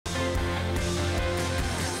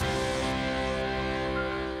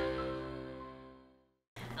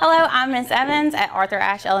Hello, I'm Miss Evans at Arthur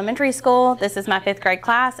Ashe Elementary School. This is my 5th grade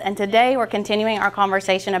class, and today we're continuing our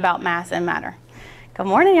conversation about mass and matter. Good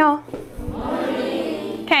morning, y'all. Good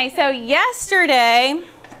morning. Okay, so yesterday,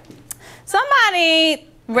 somebody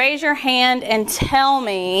raise your hand and tell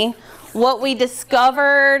me what we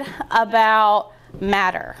discovered about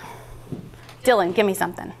matter. Dylan, give me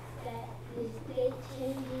something. That the state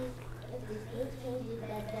changes, if the state changes,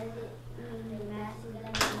 that doesn't mean the mass is going to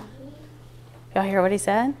increase. Y'all hear what he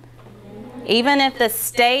said? Even if the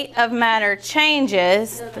state of matter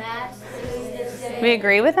changes, The mass is the same. we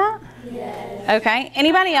agree with that? Yes. Okay.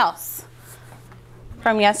 Anybody else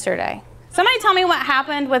from yesterday? Somebody tell me what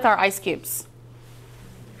happened with our ice cubes.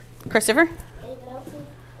 Christopher? They melted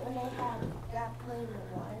when they got put in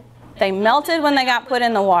the water. They melted when they got put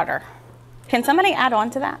in the water. Can somebody add on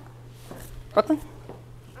to that? Brooklyn?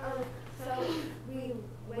 So we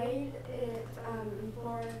weighed it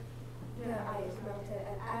before the ice melted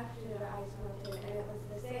and after the ice melted, and it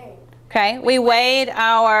was the same. Okay. We weighed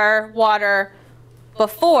our water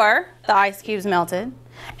before the ice cubes melted,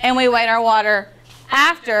 and we weighed our water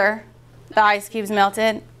after the ice cubes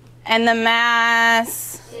melted, and the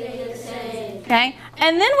mass Stayed the same. okay,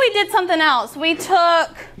 and then we did something else. We took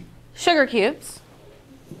sugar cubes.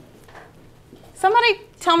 Somebody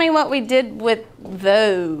tell me what we did with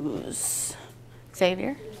those.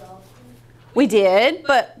 Xavier? We did,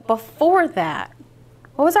 but before that,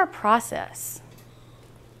 what was our process?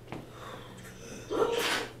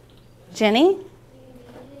 Jenny?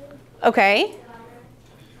 Okay.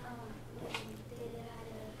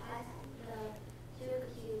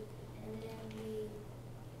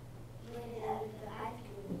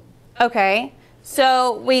 Okay,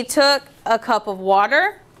 so we took a cup of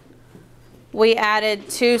water, we added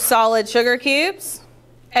 2 solid sugar cubes,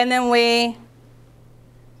 and then we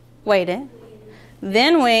weighed it.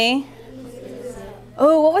 Then we,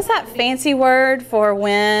 oh, what was that fancy word for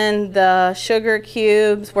when the sugar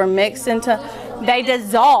cubes were mixed into, they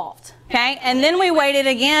dissolved, okay? And then we weighed it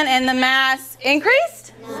again, and the mass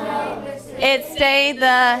increased? No. It stayed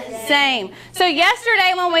the same. So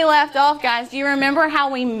yesterday when we left off, guys, do you remember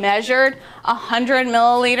how we measured 100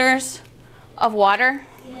 milliliters of water?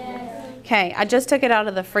 Yes. Okay, I just took it out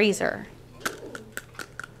of the freezer.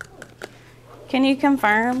 Can you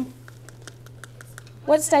confirm?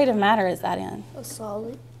 What state of matter is that in? A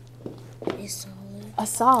solid. It's solid. A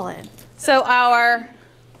solid. So our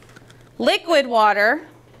liquid water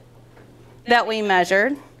that we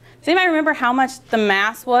measured, does anybody remember how much the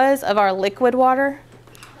mass was of our liquid water?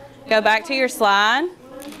 Go back to your slide.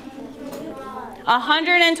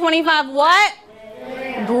 125 what?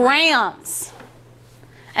 Grams.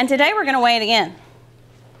 And today we're going to weigh it again.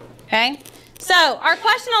 Okay? So our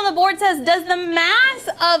question on the board says, does the mass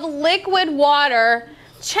of liquid water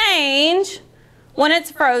change when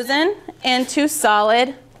it's frozen into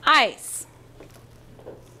solid ice?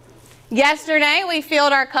 Yesterday, we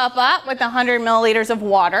filled our cup up with 100 milliliters of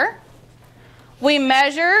water. We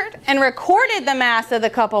measured and recorded the mass of the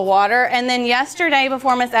cup of water, and then yesterday,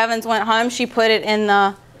 before Miss Evans went home, she put it in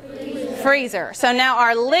the freezer. So now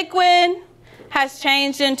our liquid has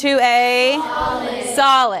changed into a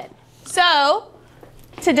solid. So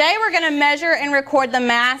today we're going to measure and record the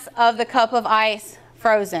mass of the cup of ice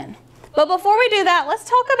frozen. But before we do that, let's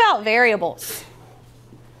talk about variables.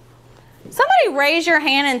 Somebody raise your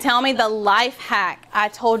hand and tell me the life hack I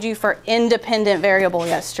told you for independent variable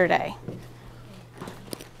yesterday.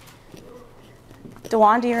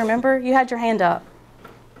 Dewan, do you remember? You had your hand up.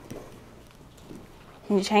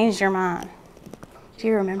 And you changed your mind. Do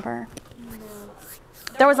you remember? No.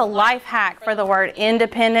 There was a life hack for the word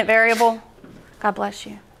independent variable. God bless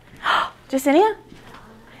you. Jasenia?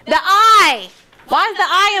 The I. Why is the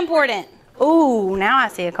I important? Ooh, now I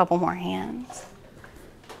see a couple more hands.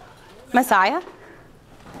 Messiah?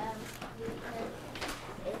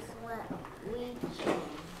 It's what we change.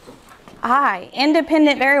 I.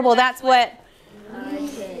 Independent variable, that's what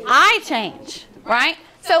I change, right?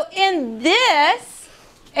 So in this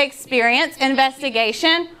experience,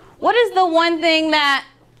 investigation, what is the one thing that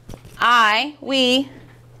we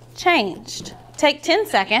changed? Take 10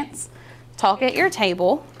 seconds, talk at your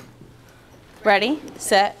table. Ready,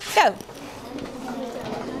 set, go.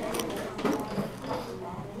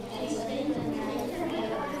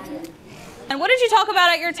 And what did you talk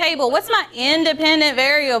about at your table? What's my independent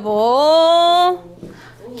variable?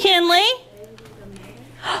 Kinley?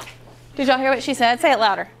 Did y'all hear what she said? Say it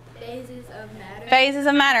louder. Phases of matter. Phases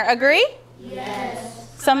of matter. Agree?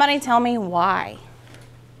 Yes. Somebody tell me why.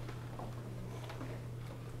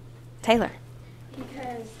 Taylor.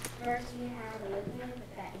 Because first you had a liquid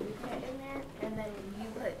that you put in there, and then you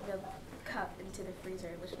put the cup into the freezer,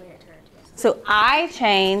 which way it turned. So I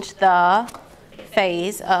changed the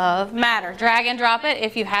phase of matter. Drag and drop it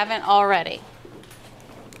if you haven't already.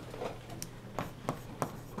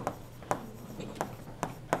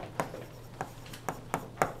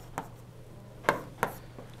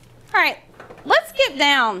 All right, let's skip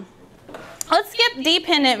down. Let's skip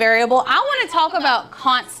dependent variable. I want to talk about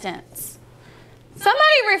constants.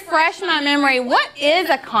 Somebody refresh my memory. What is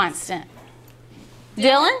a constant?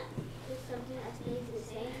 Dylan?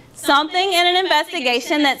 Something in an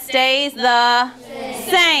investigation that stays the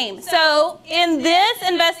same. So in this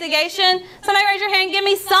investigation, somebody raise your hand, give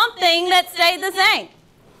me something that stayed the same.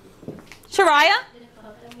 Shariah?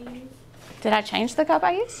 Did I change the cup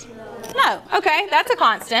I used? No. Okay, that's a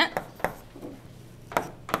constant.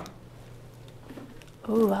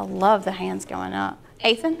 Ooh, I love the hands going up.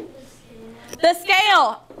 Ethan? The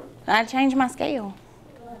scale. Did I change my scale?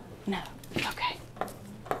 No. Okay.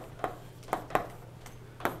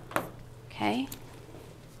 Okay.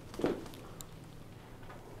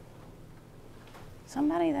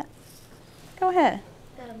 Somebody that, go ahead.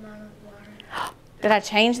 The amount of water. Did I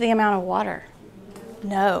change the amount of water?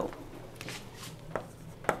 No.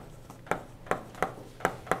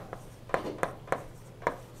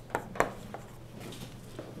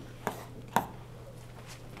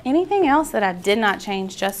 Anything else that I did not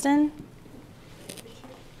change, Justin?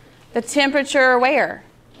 The temperature where?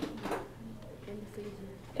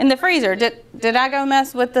 In the freezer. Did I go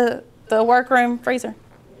mess with the workroom freezer?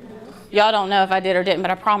 Y'all don't know if I did or didn't, but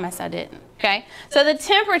I promise I didn't. Okay? So the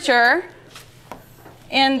temperature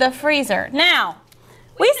in the freezer. Now,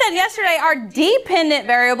 we said yesterday our dependent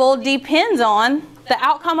variable depends on the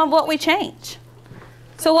outcome of what we change.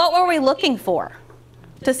 So what were we looking for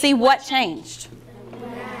to see what changed?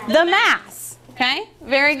 The mass. Okay?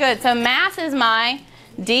 Very good. So mass is my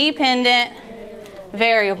dependent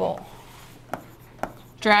variable.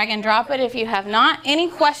 Drag and drop it if you have not. Any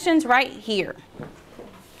questions right here?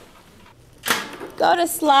 Go to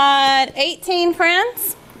slide 18,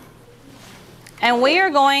 friends. And we are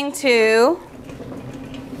going to,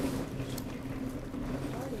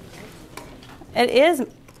 it is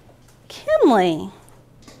Kinley.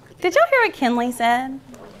 Did y'all hear what Kinley said?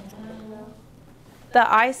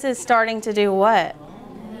 The ice is starting to do what?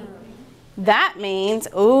 That means,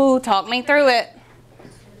 ooh, talk me through it.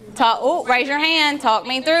 Oh, raise your hand. Talk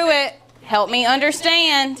me through it. Help me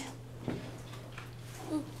understand.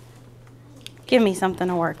 Give me something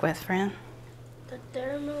to work with, friend. The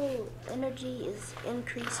thermal energy is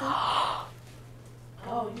increasing. Oh,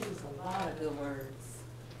 he used a lot of good words.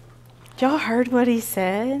 Y'all heard what he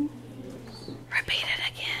said? Repeat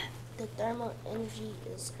it again. The thermal energy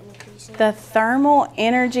is increasing. The thermal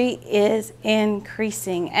energy is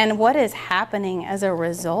increasing. And what is happening as a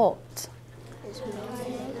result?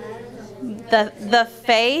 The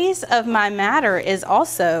phase of my matter is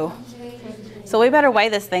also, so we better weigh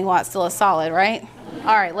this thing while it's still a solid, right?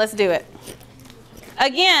 All right, let's do it.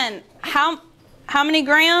 Again, how many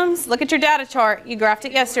grams? Look at your data chart. You graphed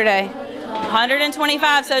it yesterday.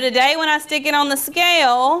 125. So today when I stick it on the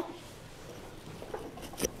scale,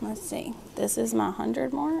 let's see. This is my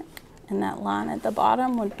 100 mark, and that line at the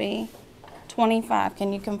bottom would be 25.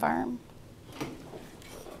 Can you confirm?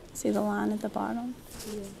 See the line at the bottom?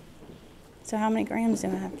 Yeah. So how many grams do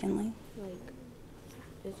I have, Kinley? Like,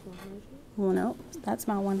 it's 100? Well, no, that's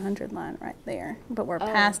my 100 line right there. But we're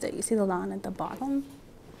past it. You see the line at the bottom?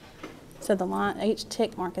 So the line, each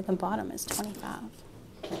tick mark at the bottom is 25.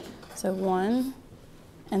 So 1,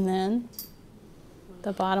 and then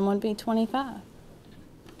the bottom would be 25.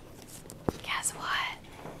 Guess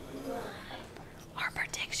what? Our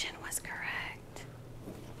prediction was correct.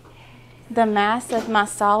 The mass of my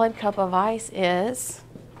solid cup of ice is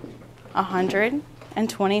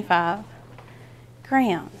 125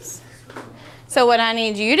 grams. So what I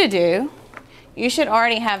need you to do, you should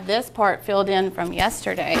already have this part filled in from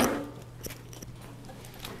yesterday.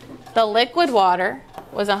 The liquid water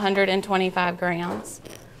was 125 grams.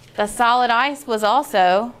 The solid ice was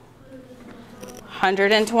also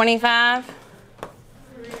 125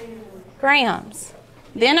 grams.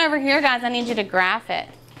 Then over here, guys, I need you to graph it.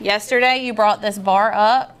 Yesterday, you brought this bar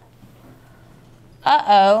up.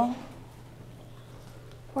 Uh-oh.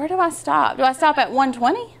 Where do I stop? Do I stop at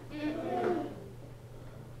 120?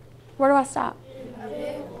 Where do I stop?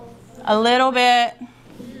 A little bit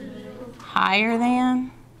higher than,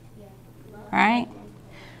 right?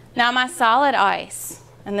 Now my solid ice,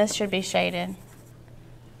 and this should be shaded,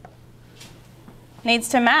 needs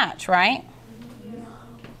to match, right?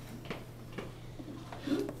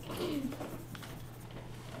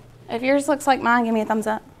 If yours looks like mine, give me a thumbs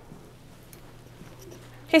up.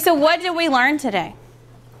 Okay, so what did we learn today?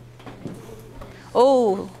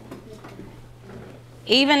 Oh,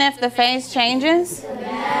 even if the phase changes? The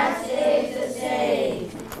mass stays the same.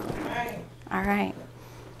 All right.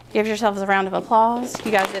 Give yourselves a round of applause.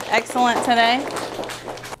 You guys did excellent today.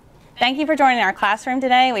 Thank you for joining our classroom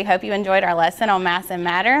today. We hope you enjoyed our lesson on mass and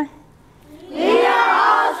matter. We are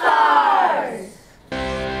all stars!